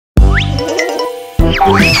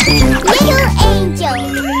Little angel.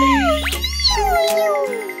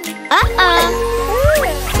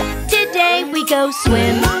 Today we go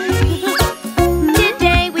swim.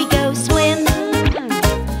 Today we go swim.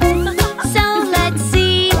 So let's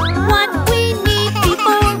see what we need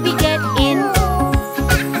before we get in.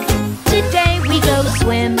 Today we go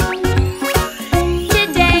swim.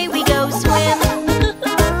 Today we go swim.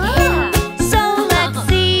 So let's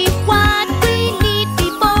see what we need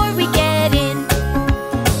before we get in.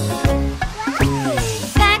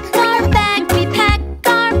 Pack our bag, we pack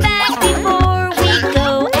our bag before we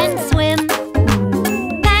go and swim.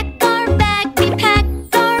 Pack our bag, we pack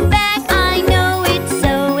our bag. I know it's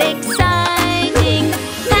so exciting.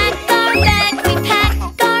 Pack our bag, we pack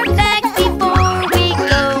our bag before we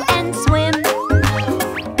go and swim.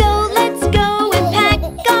 Let's go and pack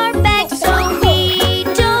our bag so we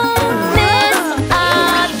don't miss a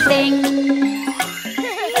thing.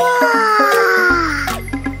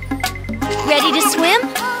 Ready to swim?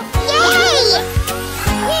 Yay!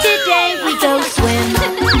 Today we go swim.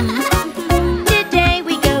 Today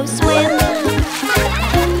we go swim.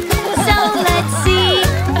 So let's see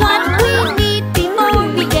what we need before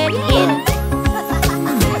we get in.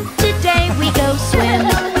 Today we go swim.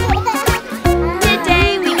 Today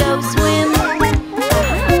we go swim.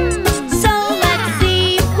 So let's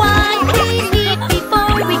see what we need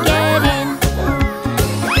before we get in.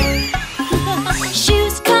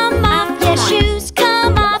 Shoes come off, yeah, shoes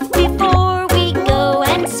come off before we go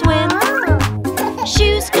and swim.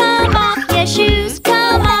 Shoes come off, yeah, shoes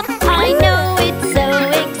come off. I know it's so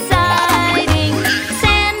exciting.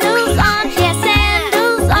 Sandals on, yeah,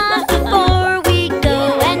 sandals on before we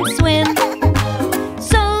go and swim.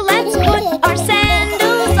 So let's put our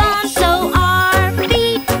sandals on so our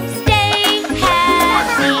feet stay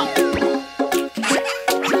happy.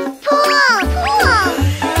 Pool!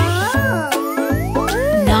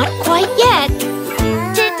 Not quite yet.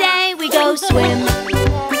 Today we go swim.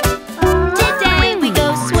 Today we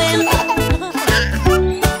go swim.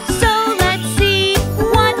 So let's see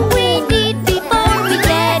what we need before we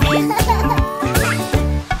get in.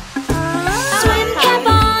 Swim cap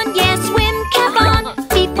on, yeah, swim cap on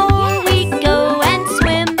before we go and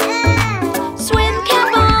swim. Swim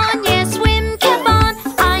cap on, yeah, swim cap on.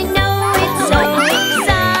 I know it's so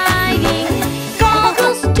exciting.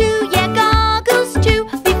 Goggles too, yeah, goggles too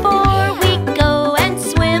before we go and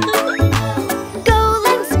swim.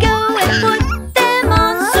 Let's go and put them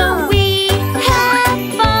on so we have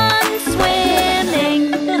fun swimming.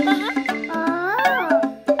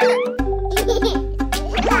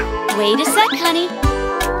 Wait a sec, honey.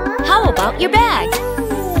 How about your bag?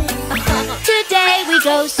 Today we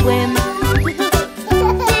go swim.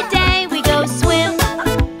 Today we go swim.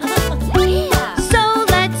 So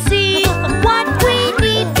let's see what we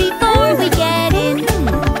need before we get in.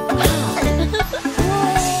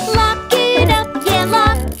 Lock it up, yeah,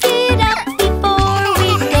 lock it up before we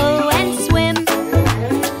go and swim.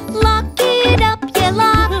 Lock it up, yeah,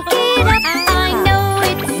 lock it up. I know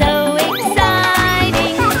it's so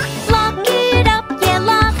exciting. Lock it up, yeah,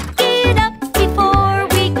 lock it up before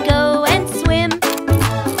we go and swim.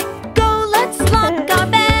 Let's lock our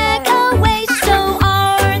bag away so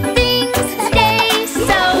our things stay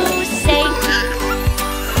so safe.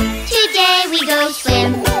 Today we go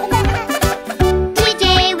swim.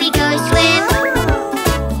 Today we go swim.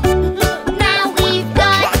 Now we've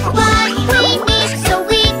got what we need so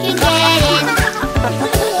we can get in.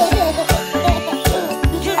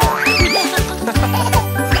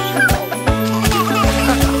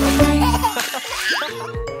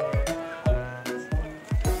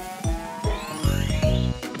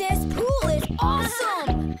 This pool is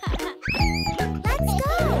awesome! Let's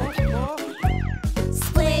go.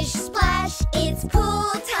 Splish, splash, it's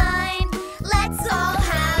pool time. Let's all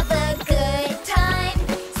have a good time.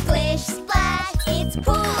 Splish, splash, it's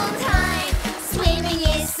pool time. Swimming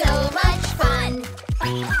is so much fun.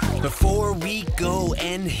 Before we go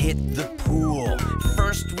and hit the pool,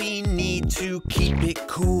 first we need to keep it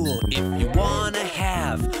cool. If you want to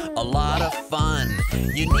have a lot of fun,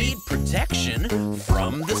 you need protection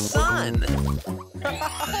from the sun.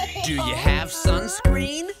 Do you have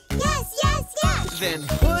sunscreen? Yes, yes, yes. Then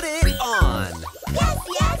put it on. Yes,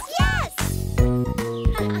 yes, yes.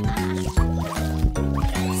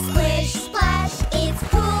 Splish, splash, it's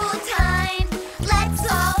pool time. Let's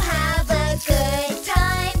all have a good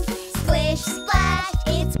time. Splish, splash,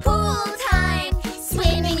 it's pool time.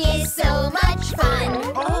 Swimming is so much fun.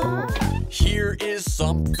 Here is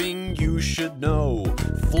something you should know.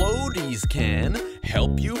 Floaties can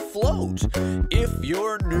help you float. around. If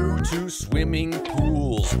you're new to swimming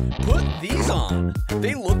pools, put these on.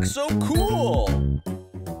 They look so cool.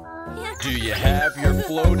 Do you have your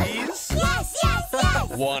floaties? Yes, yes, yes!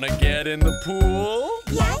 Wanna get in the pool?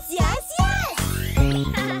 Yes, yes, yes!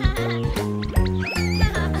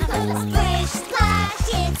 Splish,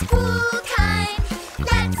 splash, it's pool time.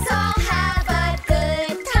 Let's all have a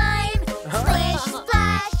good time. Splish,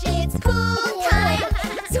 splash, it's pool time.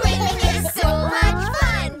 Swimming is so much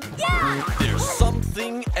fun. Yeah! There's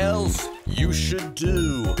something else you should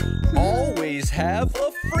do. Always have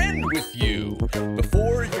a friend with you.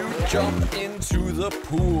 Before you jump into the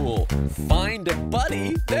pool, find a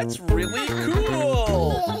buddy that's really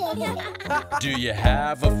cool. Do you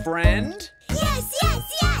have a friend? Yes,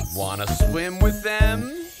 yes, yes! Wanna swim with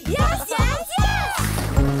them? Yes, yes, yes!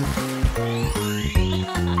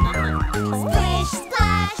 Splish,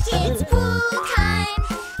 splash, it's pool time.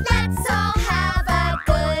 Let's all have a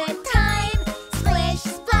good time. Splish,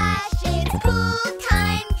 splash, it's pool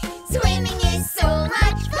time. Swimming is so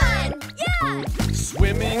much fun. Yeah!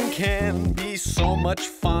 Swimming can be so much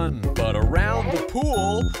fun, but around the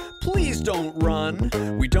pool, please don't run.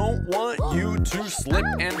 We don't want you to slip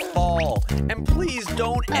and fall. And please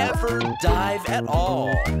don't ever dive at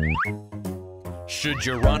all. Should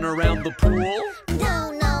you run around the pool?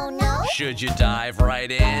 No, no, no. Should you dive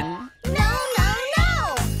right in? No, no,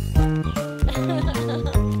 no.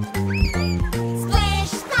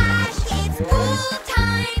 Splish, splash, it's pool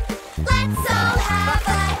time. Let's all have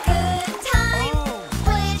a good time.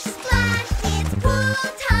 Splish, splash, it's pool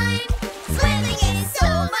time. Swimming is so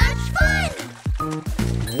much fun.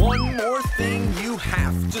 One more thing you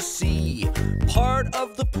have to see. Part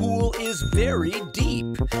of the pool is very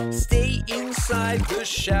deep. Stay inside the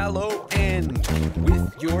shallow end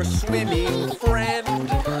with your swimming friend.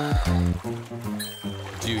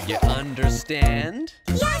 Do you understand?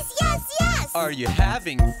 Yes, yes, yes. Are you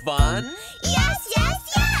having fun? Yes, yes,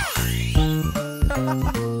 yes.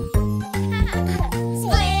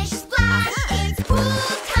 Splish, splash, it's pool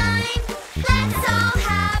time. Let's all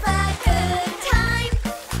have a good time.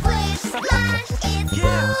 Splish, splash, it's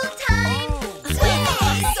pool time. Swimming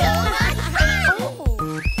is so much fun.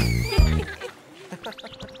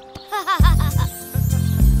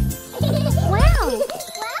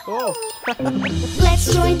 Wow. Let's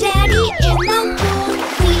join Daddy in the pool.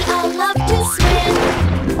 We all love to swim.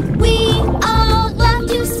 We all love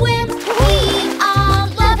to swim. We all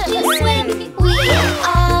love to swim. We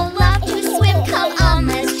all love to swim. Come on,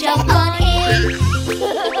 let's jump on in.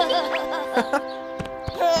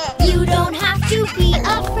 You don't have to be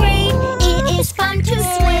afraid. It is fun to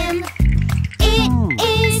swim. It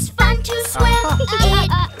is fun to swim.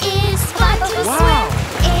 It is fun to swim.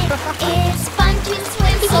 It is fun to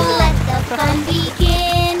swim. So let the fun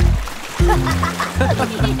begin.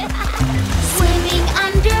 Swimming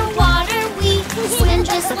underwater, we swim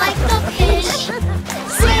just like the fish.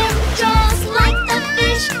 Swim just like the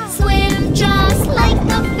fish. Swim just like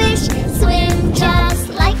the fish. Swim just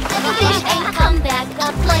like the fish. And come back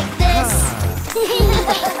up like this.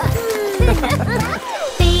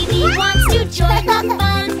 Baby wants to join the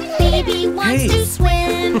fun. Baby wants to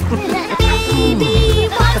swim. Baby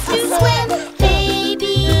wants to swim.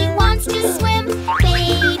 Baby wants to swim.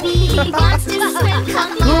 Baby wants to swim.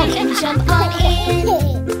 Come on and jump on in.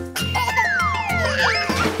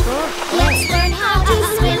 Let's learn how to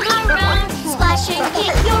swim around. Splash and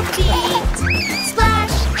kick your feet.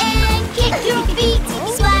 Splash and kick your feet.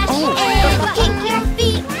 Splash and kick your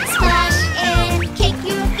feet. Splash and kick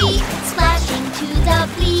your feet. Splashing to the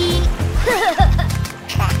beat.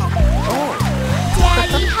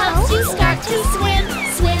 Daddy helps you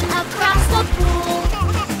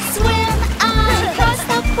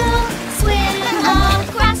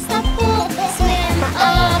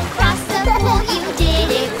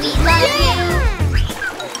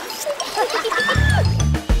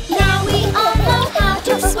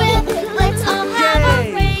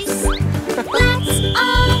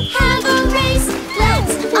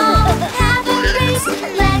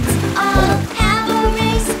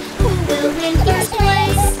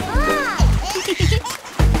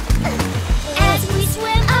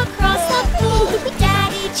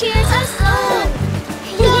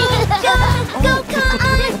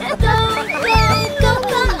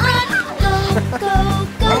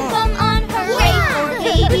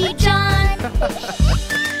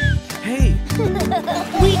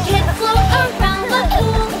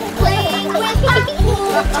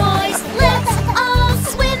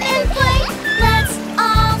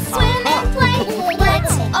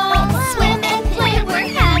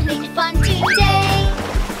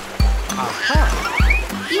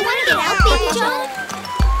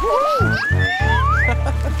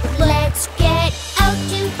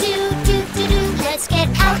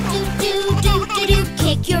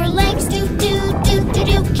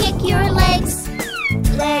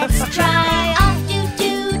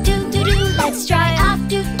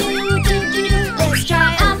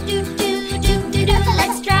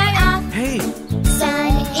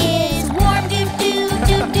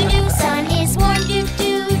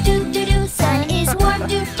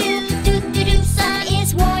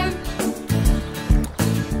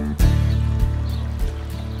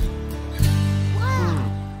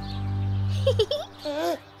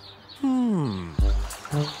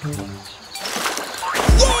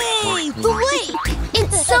Yay! The lake!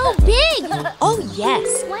 It's so big! Oh,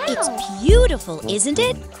 yes. Wow. It's beautiful, isn't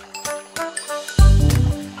it?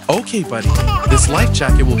 Okay, buddy. This life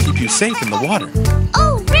jacket will keep you safe in the water.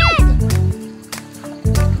 Oh, red!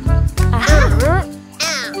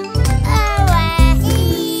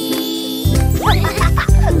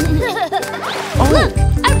 Look,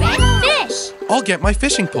 a red fish! I'll get my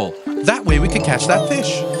fishing pole. That way we can catch that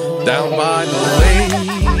fish. Down by the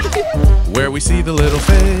lake, where we see the little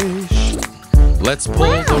fish. Let's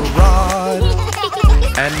pull the rod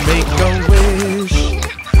and make a wish.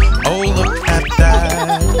 Oh, look at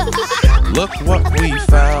that. Look what we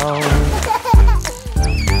found.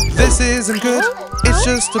 This isn't good. It's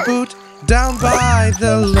just a boot down by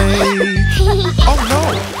the lake. Oh, no.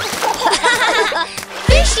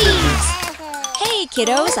 Fishies! Hey,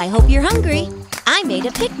 kiddos, I hope you're hungry. I made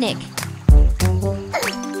a picnic.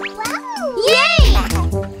 Yay!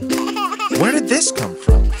 Where did this come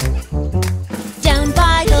from? Down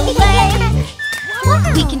by the lake,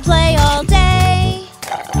 we can play all day.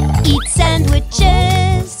 Eat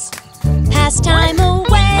sandwiches, pass time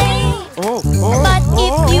away. But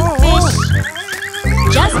if you fish,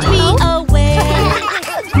 just be aware.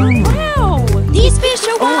 Wow! These fish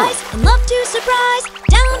are wise and love to surprise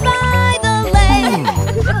down by the lake.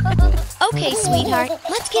 Okay, sweetheart,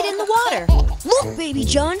 let's get in the water. Look, baby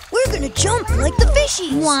John, we're gonna jump like the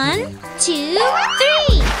fishies. 1, 2,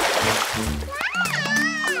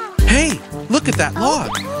 3. Hey, look at that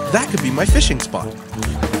log. That could be my fishing spot.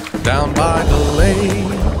 Down by the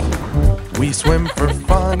lake, we swim for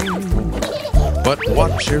fun. But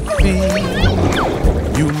watch your feet,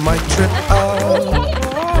 you might trip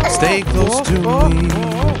up. Stay close to me,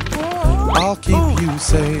 I'll keep you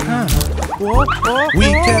safe. We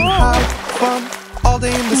can have fun all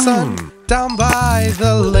day in the sun. Down by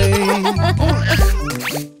the lake.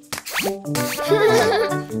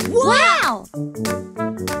 Wow!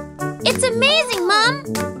 It's amazing, Mom!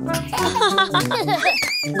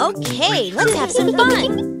 Okay, let's have some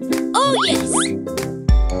fun. Oh, yes.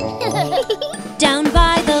 Down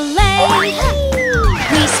by the lake,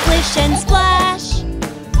 we splish and splash.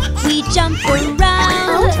 We jump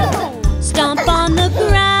around, stomp on the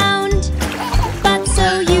ground. But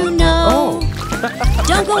so you know,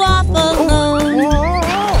 don't go off alone.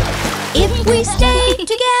 If we stay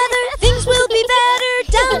together, things will be better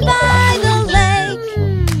down by the lake.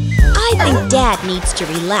 I think Dad needs to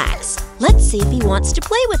relax. Let's see if he wants to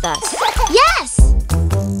play with us. Yes!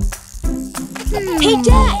 Hey,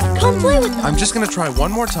 Dad, come play with us. I'm just gonna try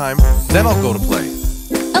one more time, then I'll go to play.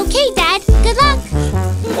 Okay, Dad. Good luck.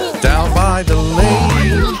 Down by the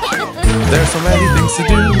lake, there's so many things to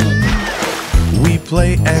do. We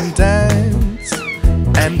play and dance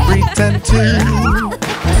and pretend to.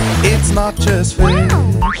 It's not just fish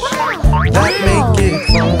that make it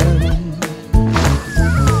fun.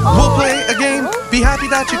 We'll play a game, be happy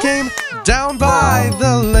that you came. Down by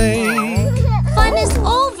the lake. Fun is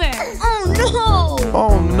over. Oh, no.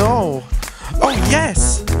 Oh no. Oh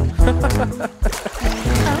yes.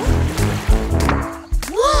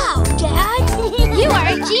 Wow, Dad. You are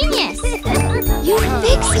a genius. You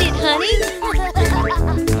fixed it, honey.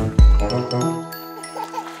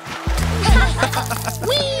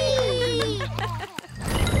 Whee!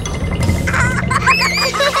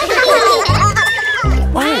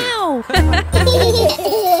 Wow!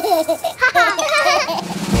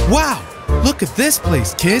 Wow, look at this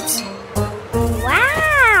place, kids.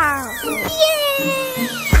 Wow!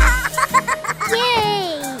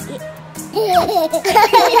 Yay!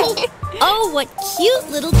 Oh, what cute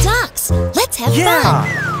little ducks. Let's have Yeah. fun.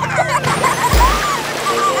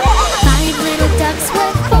 5 little ducks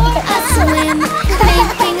went for a swim,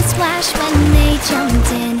 making a splash when they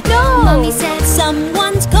jumped in. No! Mommy said,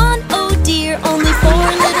 Someone's gone, oh dear. Only 4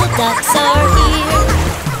 little ducks are here.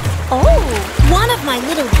 Oh, one of my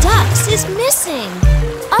little ducks is missing.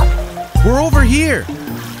 We're over here.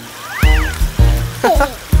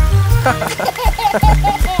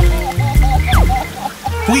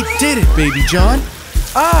 We did it, baby John.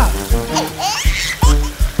 Ah!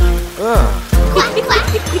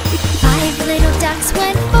 5 little ducks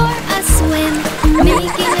went for a swim, making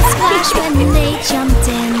a splash when they jumped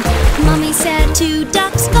in. Mommy said, 2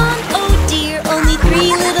 ducks gone, oh dear. Only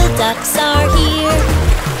 3 little ducks are here.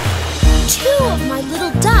 2 of my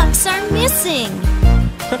little ducks are missing.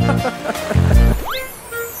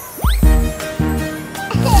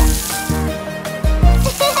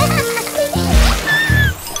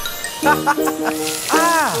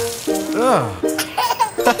 Ah! Ugh.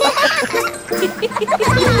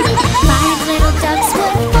 5 little ducks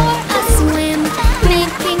went for a swim,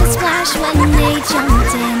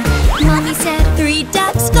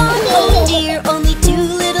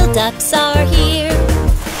 ducks are here.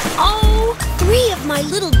 Oh, 3 of my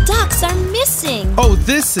little ducks are missing. Oh,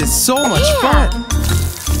 this is so much fun.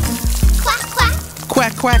 Quack, quack.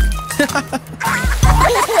 Quack, quack.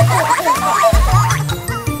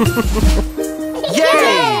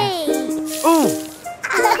 Yay! Ooh.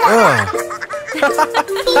 5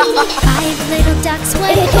 little ducks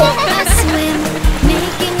went for a swim,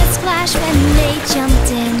 making a splash when they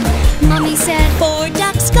jumped in. Mommy said, 4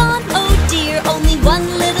 ducks gone, oh dear, only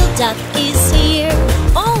 1 little duck is here.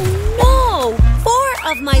 Oh no!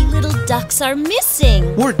 4 of my little ducks are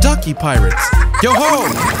missing. We're ducky pirates. Yo-ho!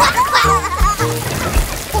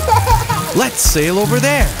 Let's sail over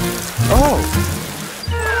there. Oh.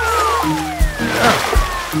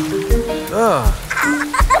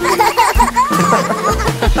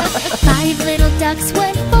 5 little ducks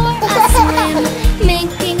went for a swim,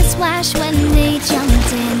 making a splash when they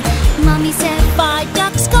jumped in. Mommy said, 5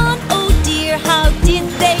 ducks gone, oh dear, how did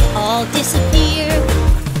they all disappear?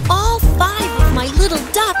 All 5 of my little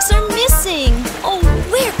ducks are missing. Oh,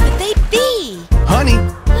 where could they be? Honey,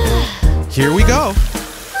 here we go.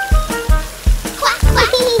 Quack, quack.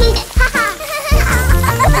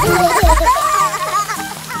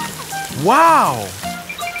 Wow!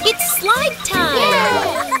 It's slide time!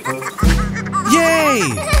 Yay!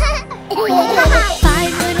 5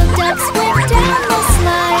 little ducks went down the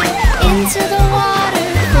slide into the water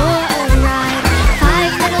for a ride.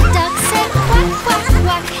 5 little ducks said quack, quack,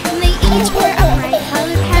 quack, and they each were a bright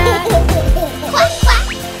colored hat. Quack, quack.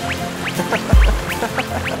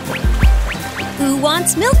 Who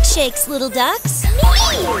wants milkshakes, little ducks? Me.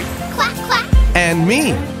 Quack, quack. And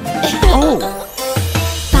me. Oh,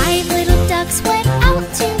 5 little ducks went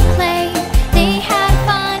out to play. They had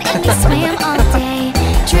fun and they swam all day,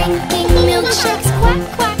 drinking milkshakes, quack,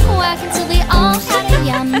 quack, quack, until they all had a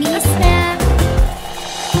yummy snack.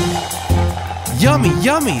 yummy,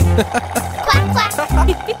 yummy. Quack, quack.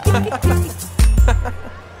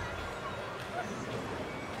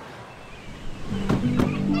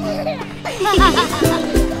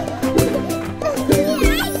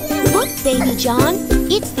 Look, Baby John,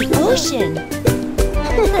 it's the ocean.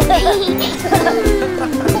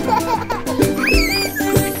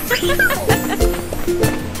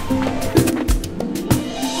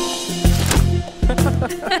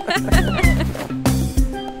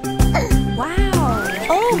 Wow.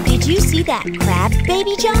 Oh, did you see that crab,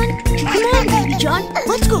 Baby John? Come on, Baby John,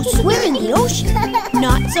 let's go swim in the ocean.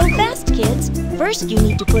 Not so fast, kids. First, you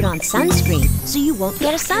need to put on sunscreen so you won't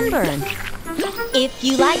get a sunburn. If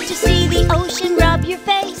you like to see the ocean, rub your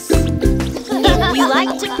face. If you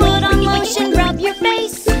like to put on lotion, rub your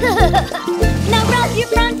face. Now rub your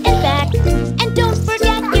front and back, and don't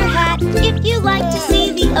forget your hat. If you like to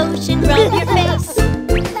see the ocean, rub your face.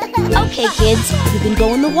 Okay, kids, you can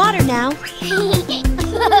go in the water now.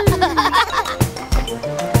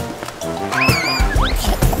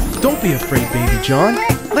 Don't be afraid, Baby John.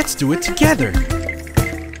 Let's do it together.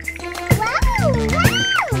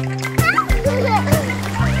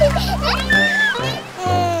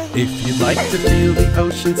 If you'd like to feel the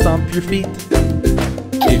ocean, stomp your feet.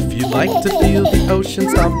 If you'd like to feel the ocean,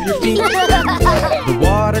 stomp your feet. The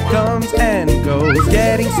water comes and goes,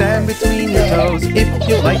 getting sand between your toes. If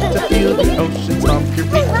you'd like to feel the ocean, stomp your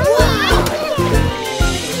feet.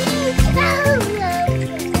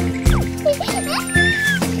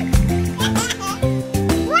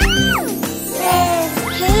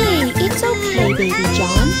 Hey, it's okay, Baby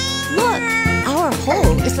John. Look, our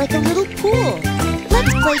hole is like a little pool.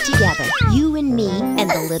 Let's play together, you and me and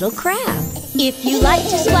the little crab. If you like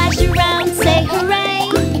to splash around, say hooray.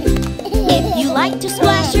 If you like to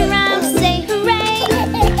splash around, say hooray.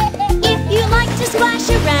 If you like to splash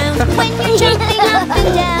around when you're jumping up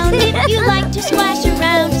and down. If you like to splash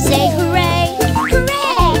around, say hooray.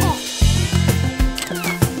 Hooray!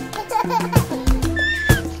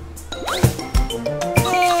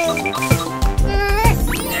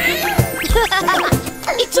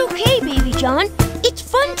 It's okay, Baby John. It's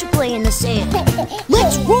fun to play in the sand.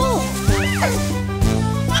 Let's roll!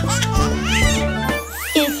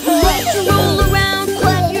 If you like to roll around,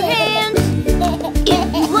 clap your hands.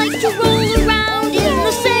 If you like to roll around in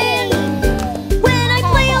the sand. When I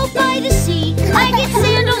play out by the sea, I get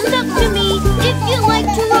sand all stuck to me. If you like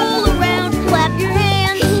to roll around, clap your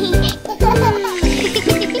hands.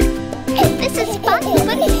 This is fun,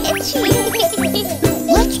 but it's itchy.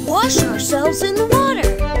 Let's wash ourselves in the water.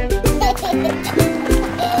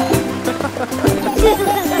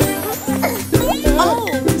 Oh,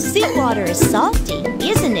 seawater is salty,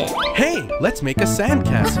 isn't it? Hey, let's make a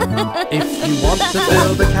sandcastle. If you want to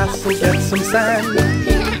build a castle, get some sand.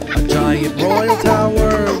 A giant royal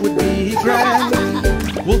tower would be grand.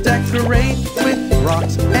 We'll decorate with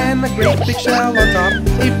rocks and a great big shell on top.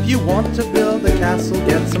 If you want to build a castle,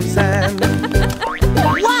 get some sand.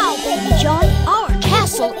 Wow, Baby John, our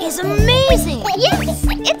castle is amazing! Yes,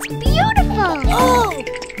 it's beautiful. Oh!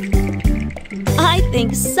 I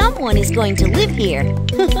think someone is going to live here.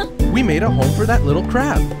 We made a home for that little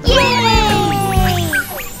crab. Yay!